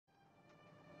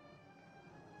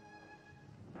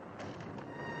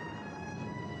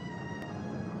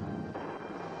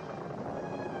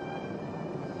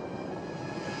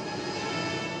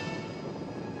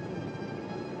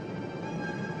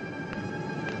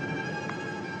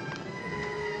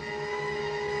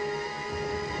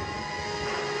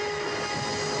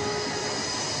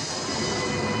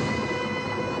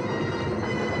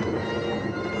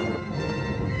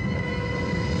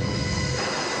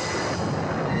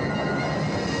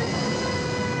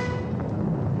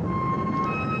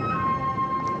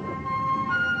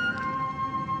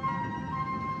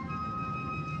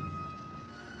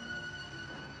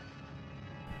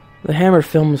The Hammer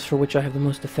films for which I have the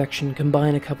most affection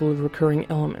combine a couple of recurring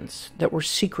elements that were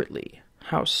secretly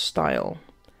house style.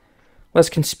 Less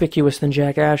conspicuous than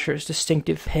Jack Asher's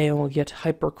distinctive pale yet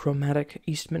hyperchromatic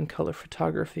Eastman color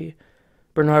photography,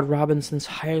 Bernard Robinson's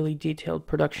highly detailed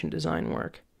production design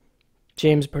work,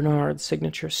 James Bernard's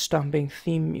signature stomping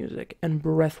theme music, and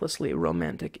breathlessly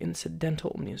romantic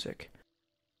incidental music.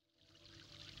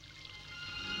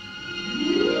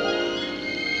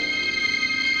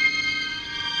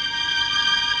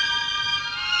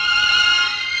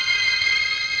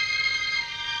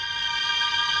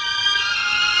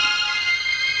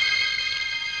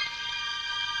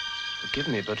 Forgive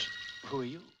me, but who are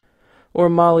you? Or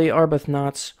Molly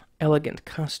Arbuthnot's elegant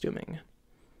costuming,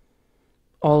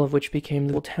 all of which became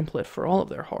the template for all of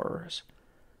their horrors.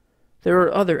 There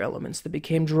are other elements that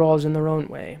became draws in their own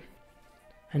way,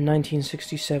 and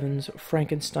 1967's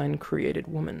Frankenstein Created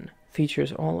Woman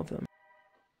features all of them.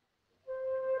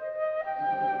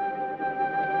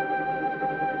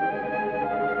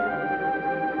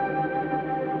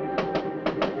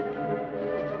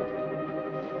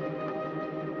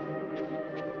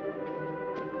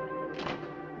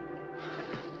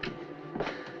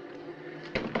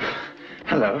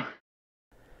 Hello.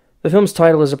 The film's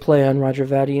title is a play on Roger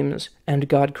Vadim's And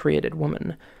God Created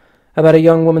Woman, about a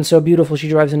young woman so beautiful she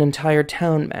drives an entire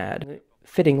town mad.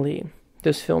 Fittingly,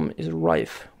 this film is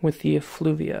rife with the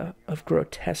effluvia of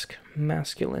grotesque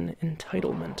masculine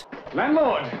entitlement.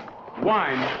 Landlord,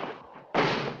 wine.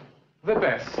 The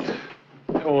best.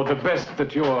 Or the best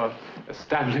that your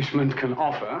establishment can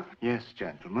offer. Yes,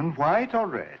 gentlemen. White or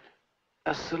red?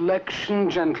 A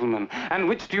selection, gentlemen. And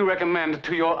which do you recommend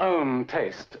to your own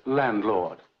taste,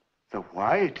 landlord? The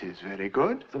white is very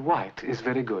good. The white is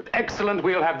very good. Excellent,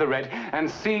 we'll have the red. And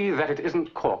see that it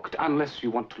isn't corked, unless you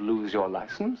want to lose your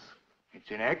license. It's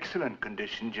in excellent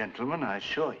condition, gentlemen, I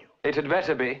assure you. It had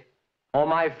better be, or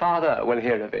my father will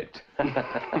hear of it.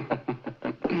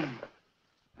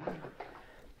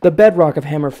 The bedrock of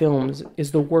Hammer films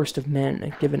is the worst of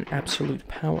men given absolute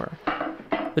power.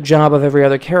 The job of every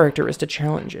other character is to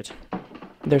challenge it.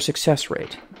 Their success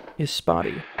rate is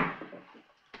spotty.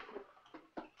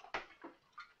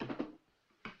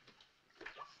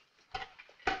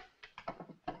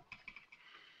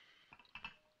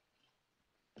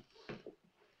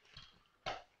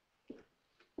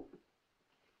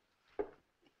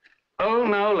 Oh,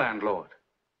 no, landlord.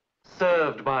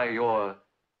 Served by your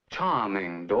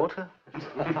charming daughter.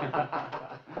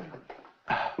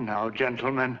 Now,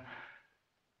 gentlemen.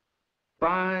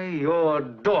 By your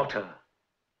daughter,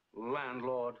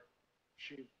 landlord.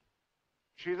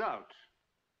 She's out.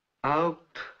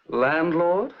 Out,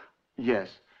 landlord? Yes.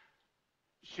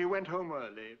 She went home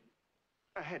early.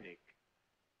 A headache.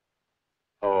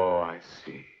 Oh, I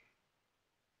see.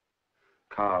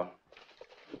 Carl.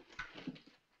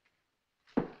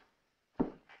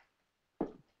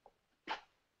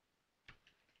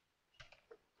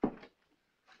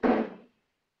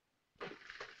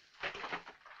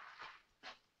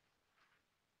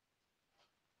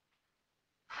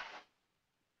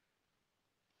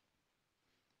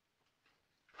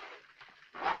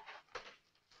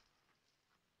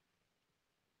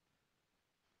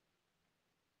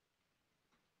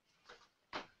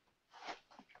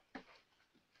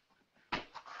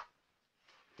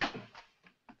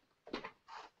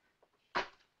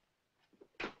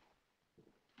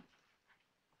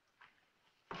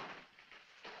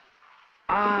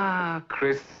 Ah,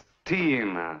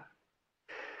 Christina.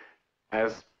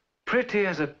 As pretty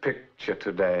as a picture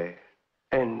today.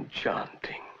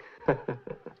 Enchanting.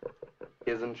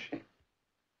 Isn't she?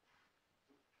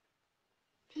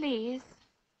 Please.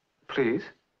 Please?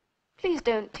 Please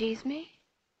don't tease me.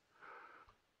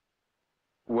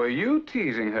 Were you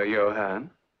teasing her, Johann?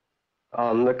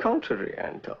 On the contrary,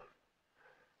 Anton.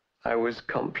 I was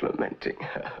complimenting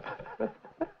her.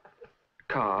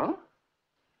 Carl?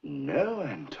 No,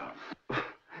 Anton.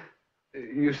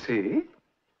 You see?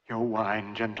 Your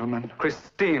wine, gentlemen.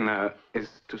 Christina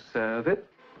is to serve it.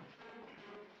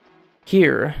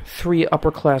 Here, three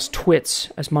upper-class twits,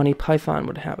 as Monty Python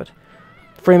would have it,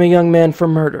 frame a young man for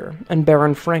murder, and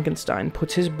Baron Frankenstein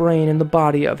puts his brain in the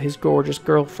body of his gorgeous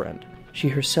girlfriend. She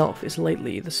herself is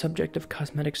lately the subject of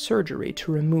cosmetic surgery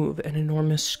to remove an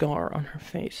enormous scar on her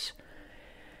face.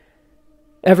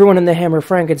 Everyone in the Hammer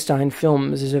Frankenstein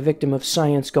films is a victim of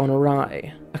science gone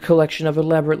awry, a collection of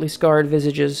elaborately scarred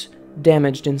visages,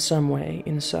 damaged in some way,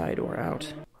 inside or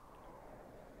out.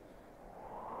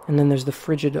 And then there's the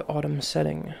frigid autumn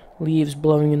setting, leaves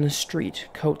blowing in the street,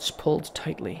 coats pulled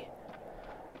tightly.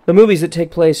 The movies that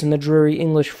take place in the dreary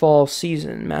English fall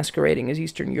season, masquerading as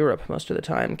Eastern Europe most of the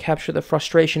time, capture the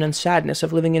frustration and sadness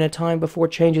of living in a time before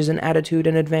changes in attitude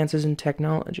and advances in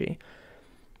technology.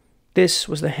 This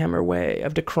was the Hammer way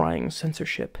of decrying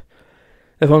censorship.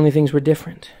 If only things were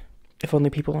different. If only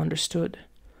people understood.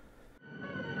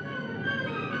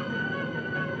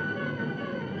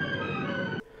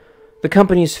 The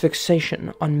company's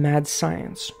fixation on mad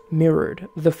science mirrored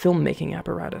the filmmaking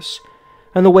apparatus,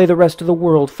 and the way the rest of the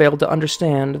world failed to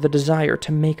understand the desire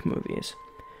to make movies.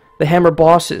 The Hammer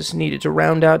bosses needed to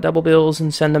round out double bills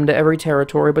and send them to every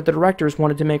territory, but the directors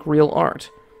wanted to make real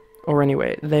art. Or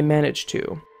anyway, they managed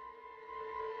to.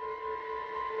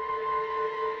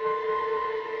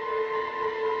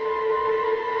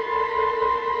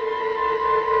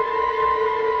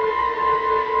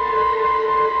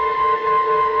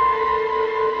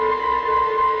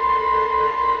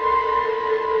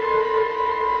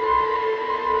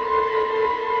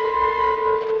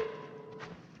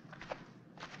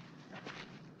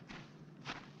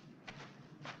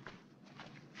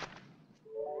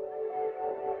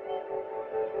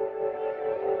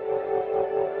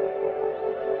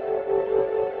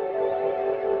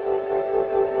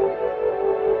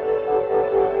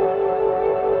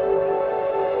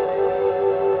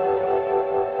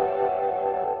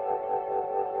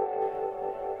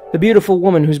 The beautiful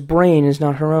woman whose brain is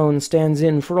not her own stands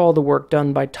in for all the work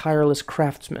done by tireless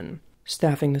craftsmen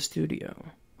staffing the studio,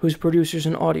 whose producers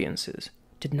and audiences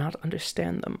did not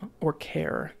understand them or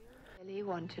care. Really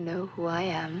want to know who I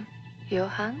am,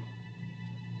 Johann?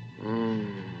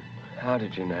 How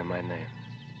did you know my name?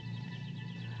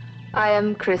 I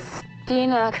am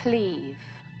Christina Cleave.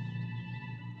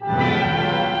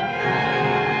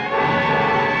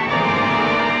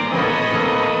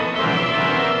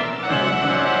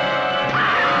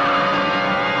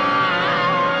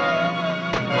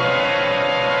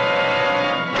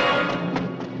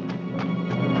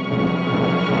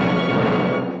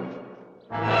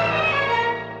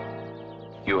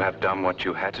 You have done what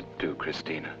you had to do,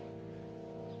 Christina.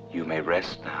 You may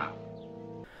rest now.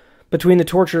 Between the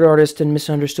tortured artist and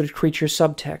misunderstood creature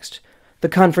subtext, the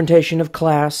confrontation of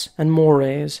class and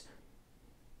mores,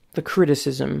 the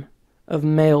criticism of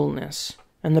maleness,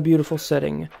 and the beautiful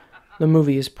setting, the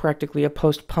movie is practically a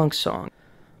post-punk song.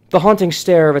 The haunting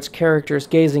stare of its characters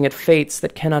gazing at fates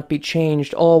that cannot be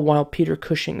changed, all while Peter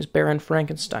Cushing's Baron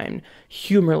Frankenstein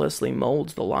humorlessly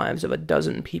molds the lives of a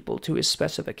dozen people to his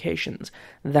specifications.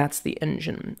 That's the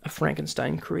engine a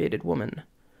Frankenstein-created woman.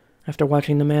 After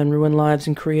watching the man ruin lives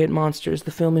and create monsters,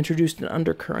 the film introduced an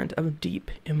undercurrent of deep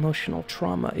emotional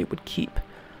trauma it would keep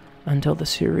until the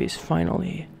series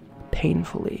finally,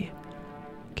 painfully,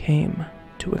 came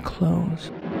to a close.